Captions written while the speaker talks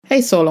Hey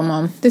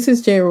Solomon, this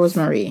is J.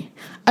 Rosemary.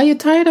 Are you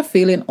tired of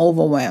feeling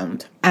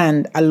overwhelmed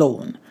and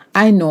alone?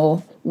 I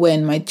know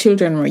when my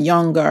children were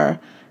younger,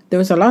 there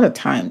was a lot of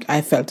times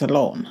I felt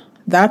alone.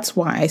 That's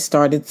why I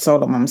started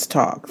Solomon's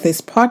Talk,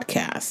 this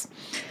podcast.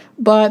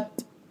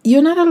 But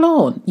you're not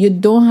alone. You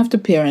don't have to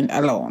parent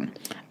alone.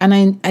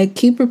 And I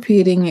keep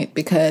repeating it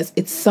because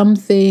it's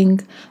something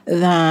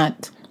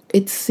that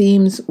it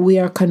seems we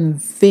are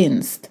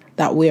convinced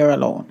that we are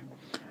alone.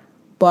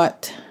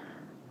 But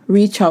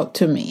reach out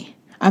to me.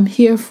 I'm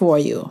here for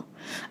you.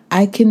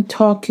 I can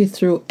talk you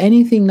through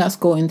anything that's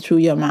going through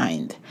your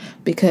mind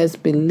because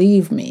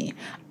believe me,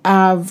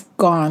 I've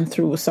gone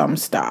through some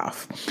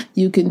stuff.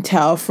 You can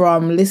tell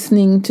from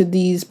listening to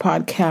these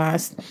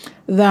podcasts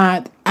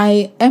that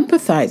I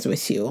empathize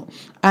with you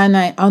and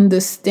I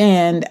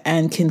understand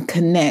and can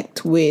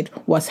connect with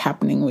what's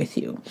happening with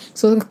you.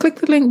 So click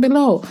the link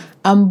below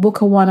and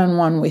book a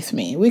one-on-one with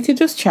me. We could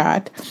just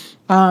chat.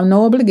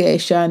 No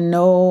obligation,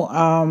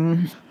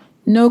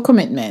 no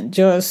commitment,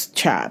 just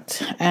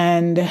chat.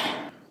 And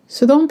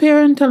so don't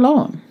parent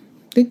alone.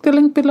 Click the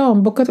link below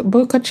and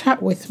book a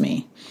chat with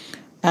me.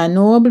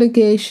 No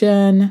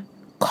obligation,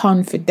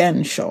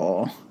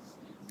 confidential,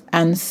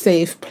 and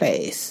safe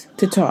place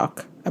to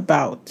talk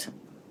about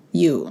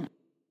you.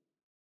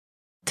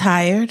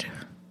 Tired,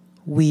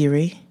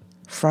 weary,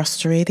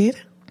 frustrated?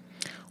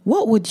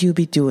 What would you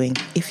be doing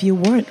if you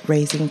weren't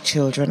raising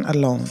children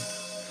alone?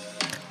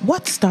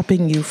 What's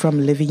stopping you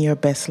from living your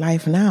best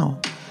life now?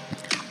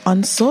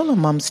 On Solo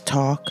Moms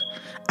Talk,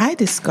 I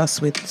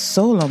discuss with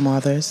solo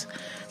mothers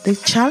the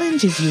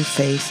challenges you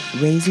face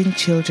raising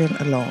children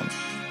alone.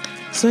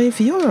 So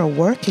if you're a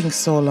working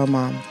solo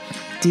mom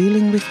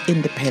dealing with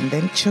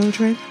independent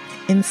children,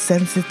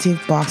 insensitive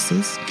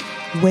bosses,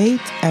 weight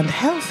and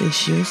health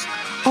issues,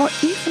 or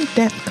even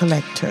debt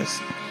collectors,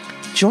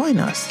 join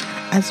us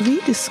as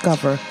we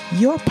discover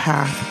your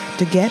path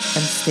to get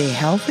and stay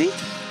healthy,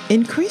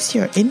 increase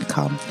your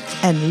income,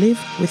 and live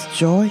with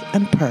joy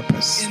and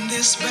purpose. In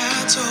this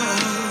battle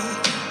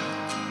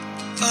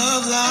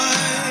of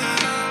life,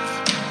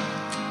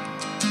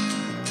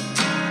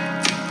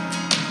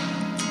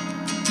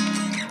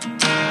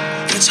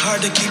 it's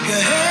hard to keep your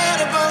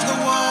head above the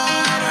water.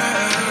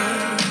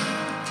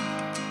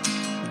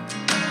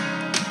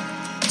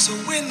 So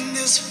win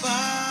this fight.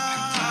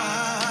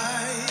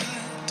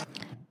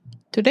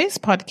 Today's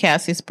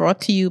podcast is brought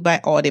to you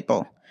by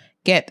Audible.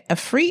 Get a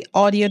free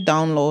audio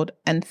download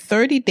and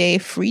 30-day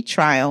free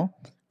trial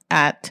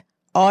at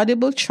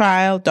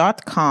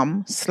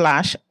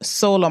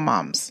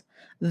audibletrial.com/solomoms.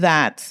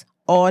 That's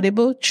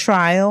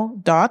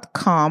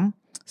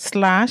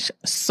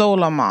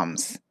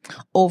audibletrial.com/solomoms.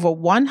 Over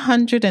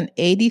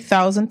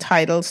 180,000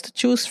 titles to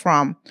choose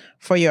from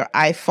for your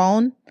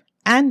iPhone,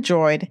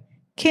 Android,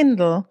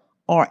 Kindle,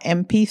 or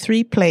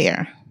MP3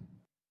 player.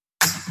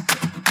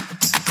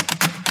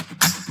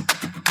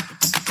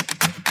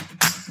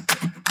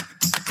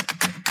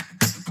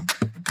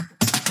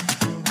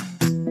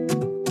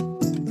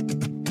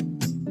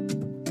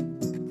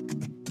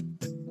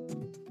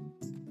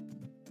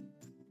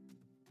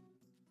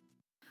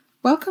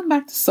 Welcome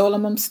back to Solo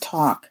Moms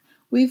Talk.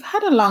 We've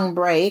had a long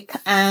break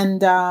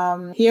and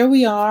here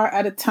we are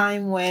at a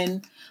time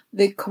when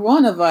the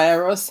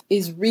coronavirus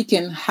is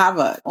wreaking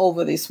havoc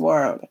over this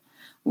world.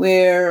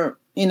 We're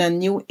in a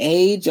new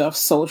age of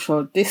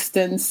social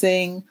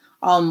distancing.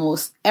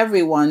 Almost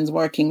everyone's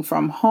working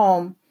from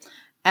home.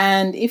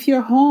 And if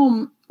you're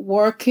home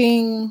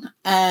working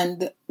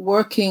and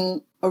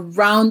working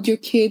around your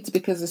kids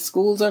because the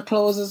schools are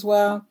closed as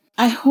well,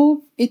 I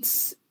hope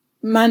it's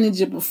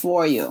manageable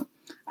for you.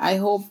 I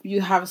hope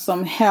you have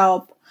some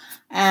help.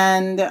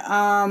 And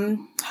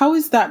how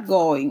is that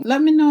going?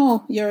 Let me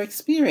know your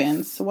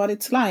experience, what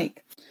it's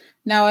like.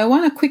 Now, I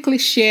want to quickly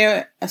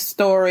share a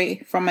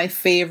story from my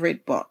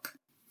favorite book.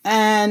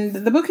 And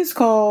the book is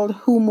called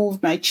Who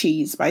Moved My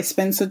Cheese by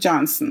Spencer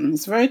Johnson.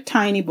 It's a very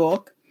tiny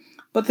book,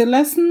 but the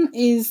lesson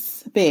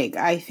is big,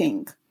 I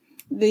think.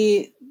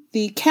 The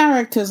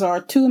characters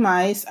are two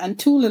mice and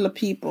two little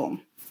people.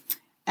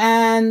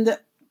 And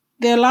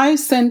their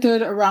lives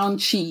centered around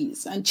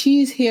cheese. And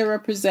cheese here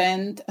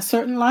represent a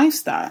certain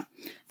lifestyle.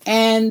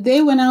 And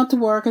they went out to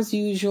work as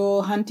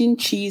usual, hunting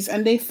cheese,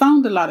 and they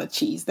found a lot of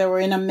cheese. They were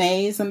in a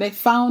maze and they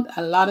found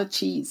a lot of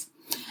cheese.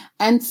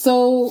 And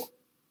so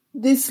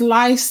this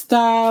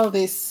lifestyle,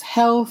 this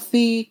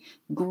healthy,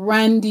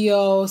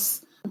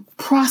 grandiose,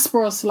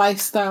 prosperous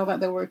lifestyle that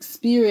they were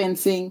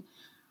experiencing,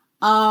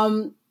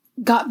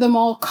 got them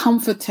all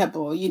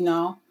comfortable, you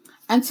know.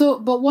 And so,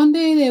 but one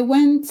day they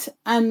went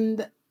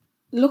and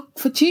looked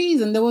for cheese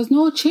and there was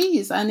no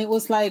cheese. And it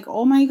was like,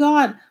 oh my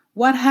God,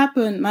 what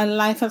happened? My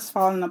life has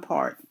fallen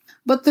apart.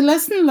 But the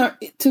lesson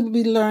to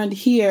be learned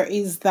here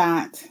is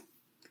that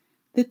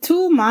the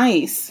two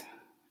mice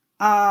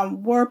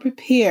were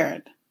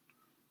prepared.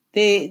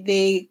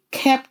 They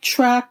kept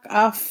track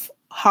of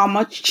how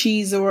much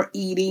cheese they were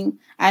eating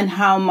and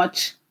how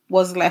much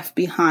was left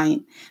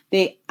behind.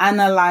 They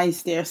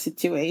analyzed their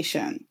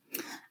situation.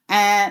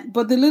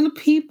 But the little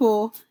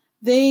people,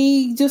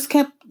 they just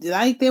kept,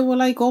 like, they were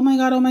like, oh my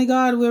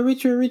God, we're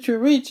rich, we're rich, we're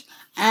rich.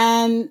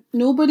 And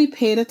nobody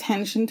paid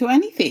attention to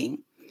anything.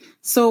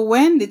 So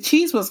when the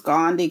cheese was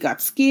gone, they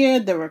got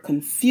scared, they were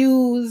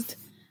confused,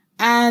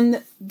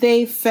 and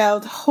they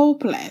felt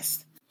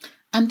hopeless.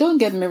 And don't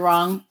get me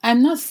wrong,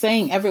 I'm not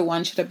saying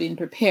everyone should have been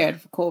prepared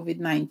for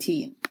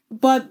COVID-19.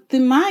 But the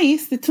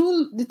mice, the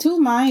two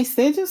mice,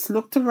 they just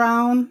looked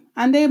around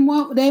and they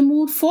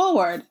moved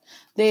forward.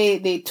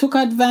 They took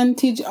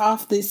advantage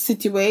of the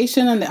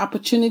situation and the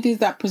opportunities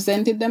that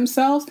presented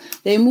themselves.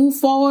 They moved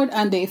forward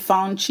and they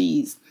found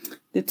cheese.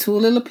 The two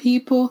little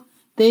people,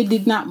 they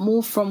did not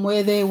move from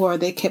where they were.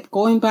 They kept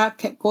going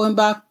back,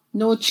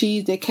 no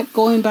cheese. They kept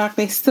going back.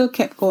 They still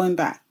kept going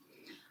back.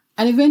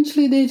 And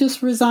eventually they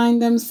just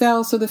resigned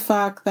themselves to the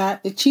fact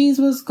that the cheese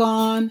was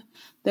gone.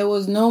 There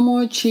was no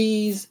more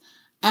cheese.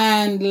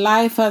 And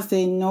life as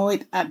they know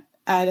it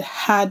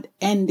had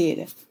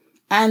ended.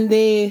 And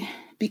they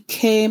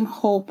became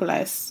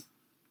hopeless.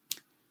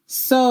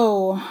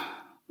 So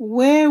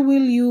where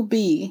will you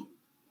be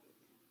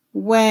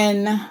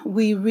when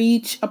we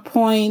reach a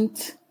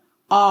point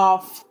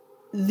of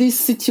this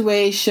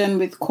situation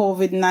with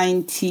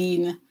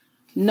COVID-19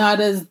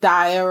 not as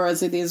dire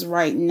as it is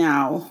right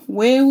now?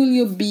 Where will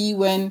you be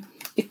when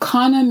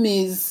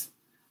economies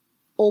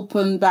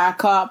open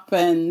back up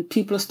and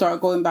people start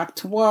going back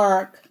to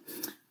work?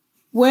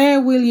 Where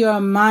will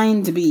your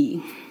mind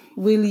be?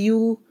 Will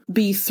you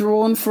be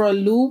thrown for a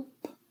loop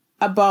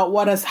about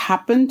what has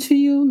happened to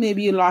you?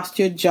 Maybe you lost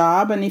your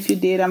job, and if you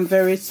did, I'm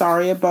very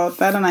sorry about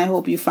that, and I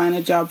hope you find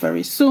a job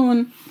very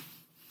soon.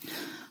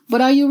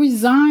 But are you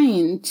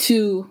resigned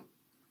to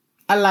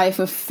a life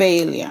of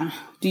failure?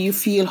 Do you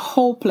feel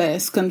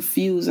hopeless,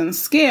 confused, and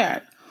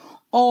scared?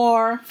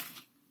 Or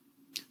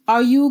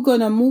are you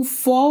going to move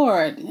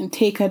forward and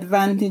take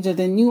advantage of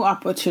the new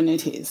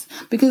opportunities?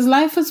 Because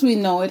life as we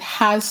know it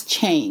has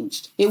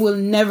changed. It will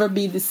never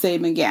be the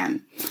same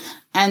again.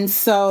 And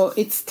so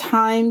it's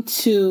time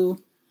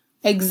to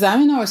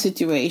examine our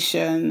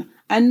situation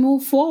and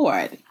move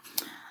forward.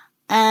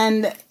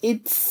 And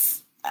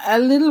it's a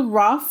little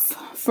rough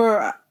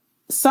for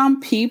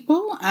some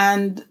people,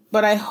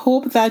 but I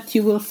hope that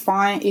you will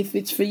find, if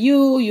it's for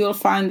you, you'll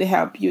find the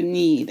help you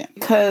need,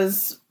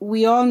 because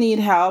we all need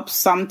help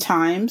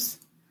sometimes.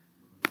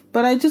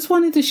 But I just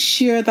wanted to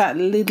share that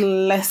little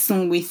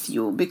lesson with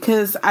you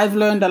because I've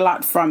learned a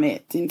lot from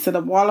it. Instead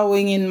of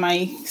wallowing in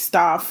my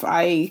stuff,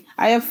 I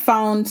have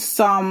found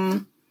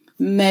some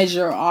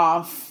measure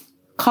of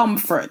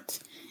comfort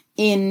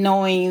in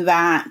knowing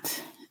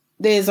that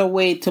there's a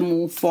way to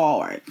move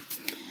forward.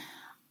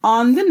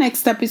 On the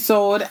next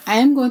episode, I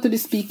am going to be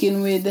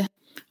speaking with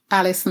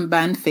Alison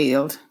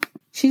Banfield.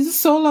 She's a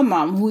solo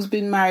mom who's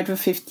been married for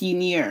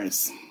 15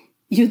 years.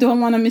 You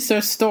don't want to miss her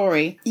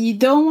story. You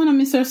don't want to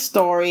miss her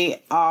story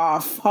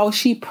of how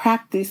she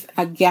practiced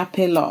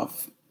agape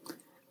love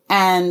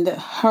and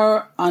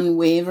her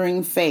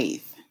unwavering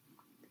faith.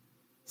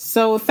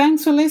 So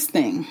thanks for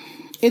listening.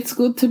 It's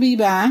good to be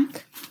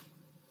back.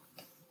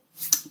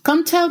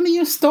 Come tell me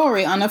your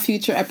story on a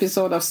future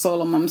episode of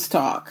Solo Moms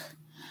Talk.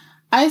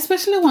 I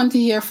especially want to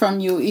hear from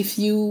you if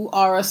you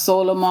are a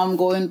solo mom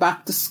going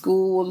back to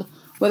school,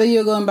 whether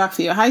you're going back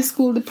for your high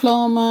school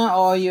diploma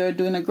or you're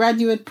doing a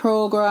graduate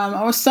program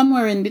or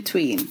somewhere in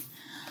between.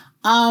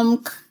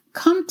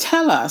 Come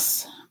tell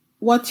us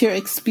what your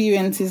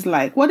experience is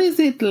like. What is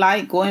it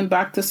like going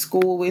back to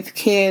school with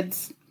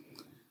kids,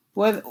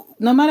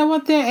 no matter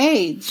what their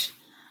age?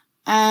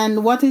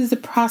 And what is the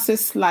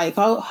process like?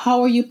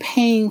 How are you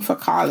paying for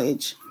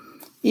college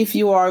if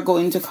you are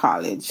going to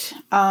college?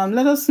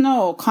 Let us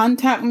know.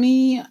 Contact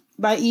me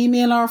by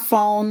email or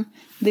phone.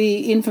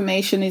 The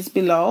information is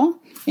below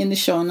in the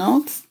show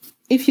notes.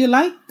 If you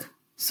like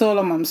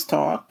Solo Moms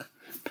Talk,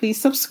 please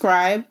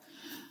subscribe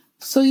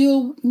so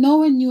you'll know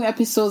when new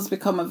episodes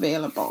become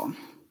available.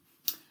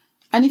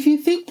 And if you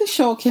think the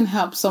show can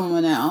help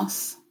someone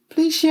else,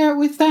 please share it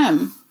with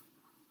them.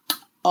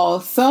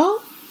 Also,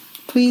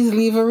 please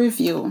leave a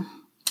review.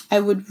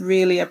 I would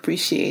really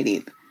appreciate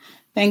it.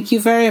 Thank you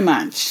very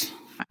much.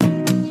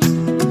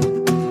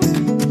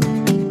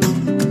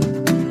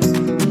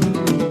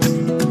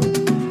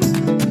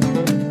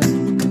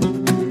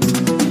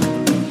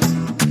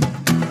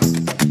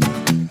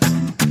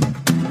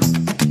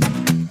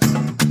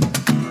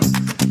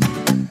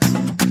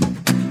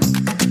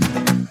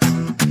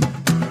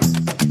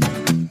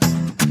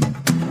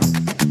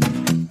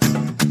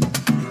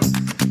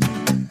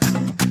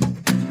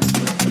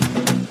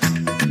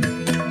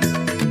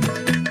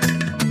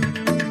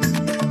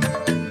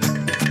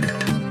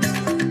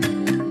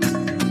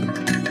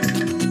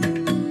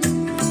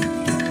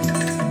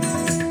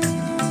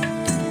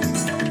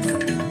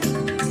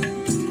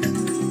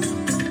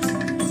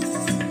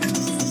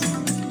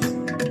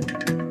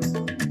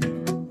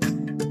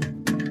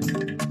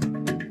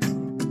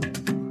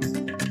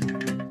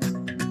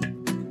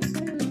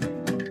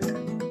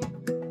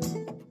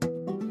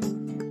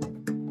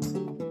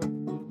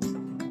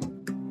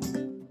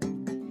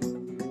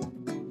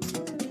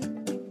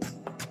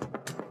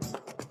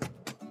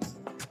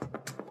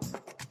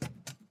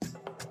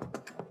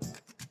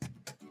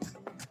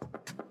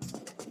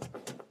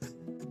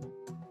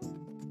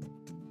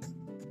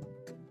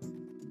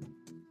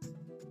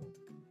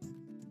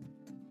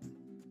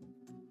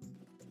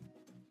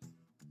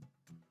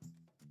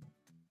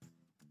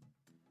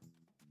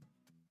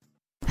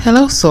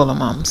 Hello, Solar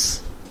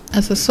Moms.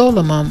 As a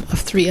solo mom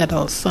of 3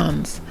 adult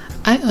sons,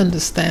 I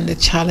understand the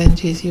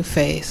challenges you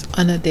face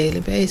on a daily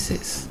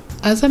basis.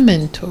 As a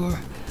mentor,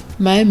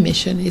 my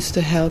mission is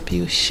to help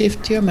you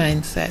shift your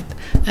mindset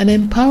and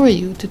empower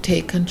you to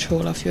take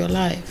control of your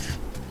life,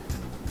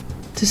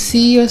 to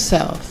see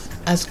yourself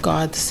as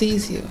God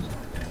sees you.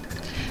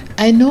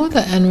 I know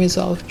that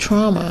unresolved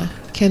trauma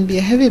can be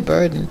a heavy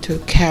burden to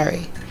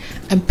carry,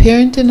 and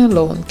parenting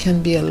alone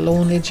can be a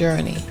lonely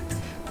journey.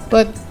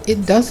 But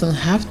it doesn't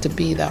have to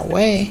be that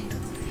way.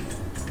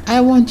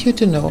 I want you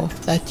to know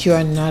that you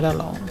are not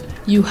alone.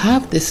 You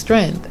have the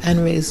strength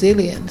and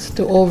resilience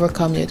to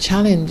overcome your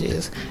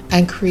challenges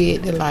and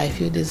create the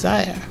life you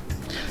desire.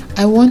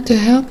 I want to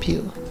help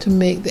you to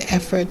make the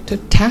effort to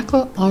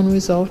tackle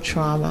unresolved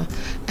trauma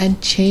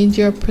and change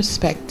your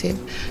perspective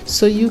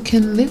so you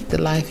can live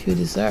the life you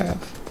deserve.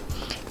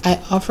 I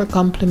offer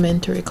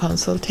complimentary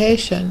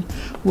consultation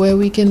where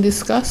we can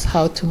discuss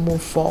how to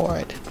move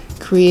forward,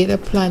 create a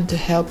plan to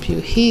help you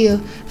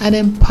heal and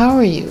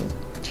empower you.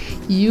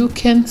 You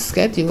can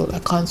schedule a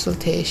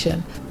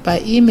consultation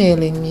by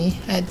emailing me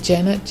at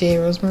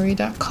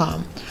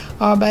jen@jrosemary.com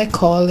or by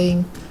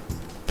calling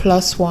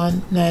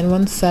 +1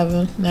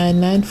 917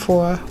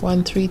 994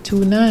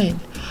 1329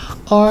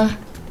 or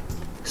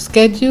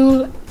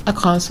schedule a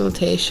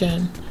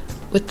consultation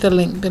with the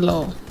link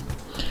below.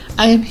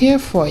 I am here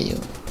for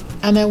you,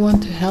 and I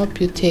want to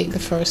help you take the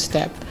first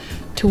step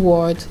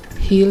towards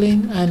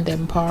healing and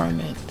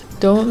empowerment.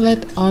 Don't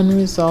let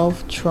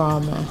unresolved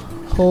trauma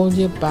hold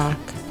you back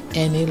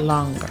any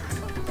longer.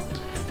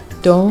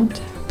 Don't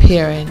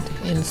parent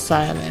in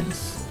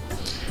silence.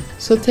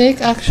 So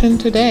take action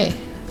today,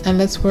 and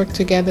let's work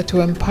together to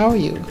empower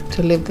you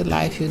to live the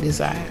life you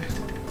desire.